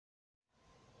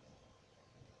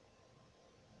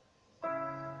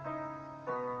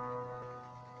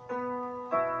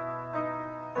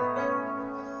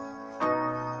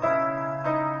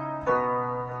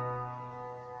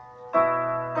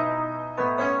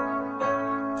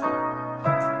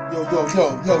Yo,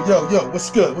 what's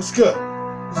good? What's good?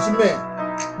 It's your man,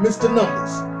 Mr.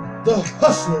 Numbers, the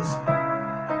Hustlers,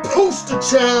 poster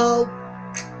child,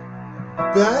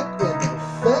 back in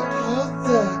effect. How's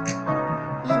that?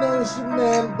 You know, it's your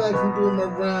man back from doing my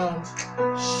rounds,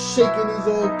 shaking these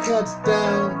old cats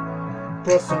down.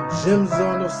 Brought some gems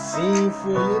on the scene for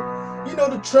you. You know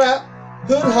the trap,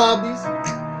 hood hobbies,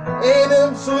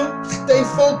 A&M, salute, stay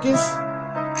focused.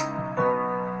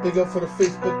 Big up for the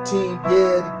Facebook team,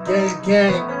 yeah, the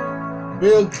gang,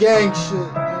 real gang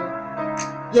shit.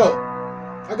 Yo,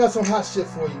 I got some hot shit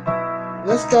for you.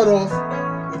 Let's start off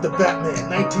with the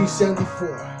Batman, 1974,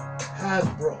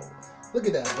 Hasbro. Look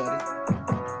at that, buddy.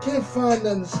 Can't find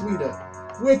nothing sweeter.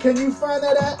 Where can you find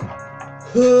that at?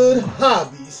 Hood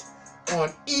Hobbies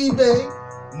on eBay,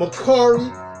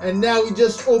 Macari, and now we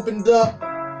just opened up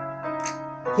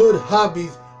Hood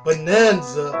Hobbies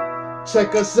Bonanza.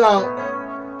 Check us out.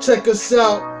 Check us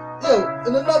out. Yo,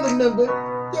 and another member.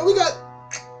 Yo, we got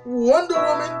Wonder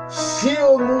Woman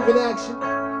shield moving action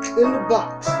in the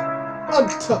box.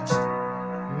 Untouched.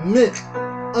 Mint.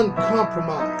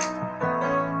 Uncompromised.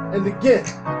 And again,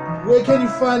 where can you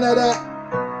find that at?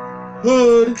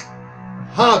 Hood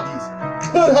Hobbies.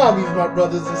 Hood Hobbies, my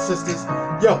brothers and sisters.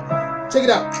 Yo, check it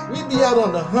out. We be out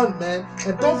on the hunt, man.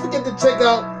 And don't forget to check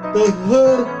out the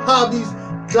Hood Hobbies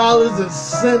Dollars and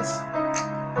Cents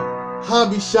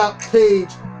hobby shop page.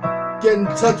 Get in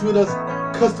touch with us.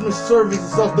 Customer service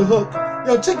is off the hook.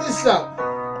 Yo, check this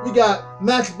out. We got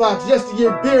Matchbox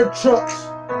yesteryear beer trucks.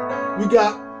 We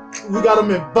got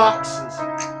them in boxes.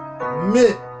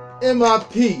 Mint,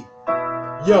 MIP.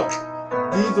 Yo,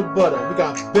 these are butter. We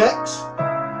got Bex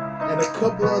and a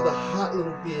couple other hot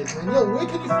little beers, man. Yo, where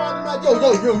can you find them at?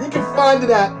 Yo, you can find it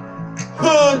at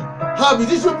Hood Hobbies.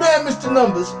 This your man, Mr.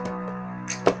 Numbers,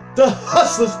 the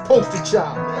Hustlers poster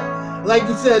child, man. Like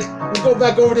you said, we go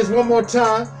back over this one more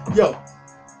time. Yo,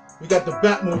 we got the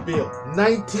Batmobile,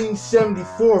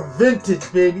 1974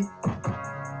 vintage, baby.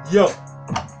 Yo,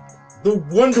 the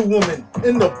Wonder Woman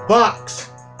in the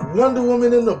box. Wonder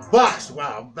Woman in the box.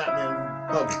 Wow, Batman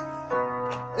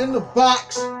buggy. In the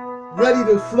box, ready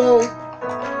to flow.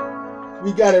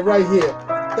 We got it right here.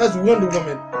 That's Wonder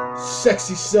Woman,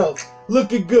 sexy self,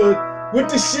 looking good with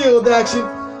the shield action.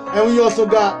 And we also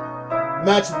got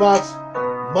Matchbox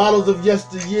models of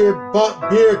yesteryear,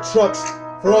 beer trucks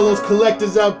for all those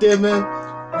collectors out there, man.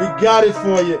 We got it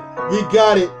for you. We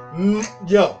got it.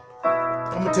 Yo,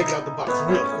 I'm gonna take it out the box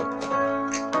real quick.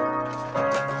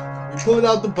 We pull it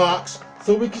out the box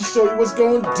so we can show you what's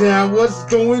going down, what's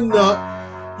going up.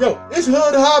 Yo, it's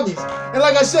Hood Hobbies. And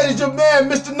like I said, it's your man,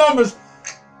 Mr. Numbers.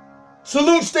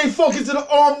 Salute, stay focused to the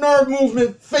Armed Nerd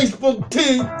Movement Facebook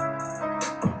team.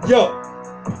 Yo,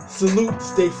 salute,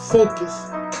 stay focused.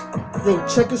 Yo,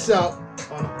 check us out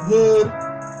on Hood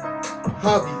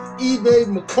Hobbies, eBay,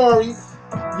 Macari.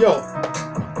 Yo,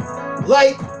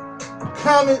 like,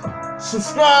 comment,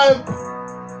 subscribe,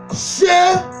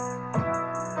 share.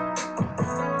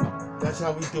 That's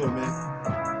how we do it, man.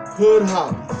 Hood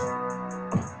Hobbies.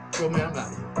 Yo, man, I'm out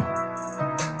of here.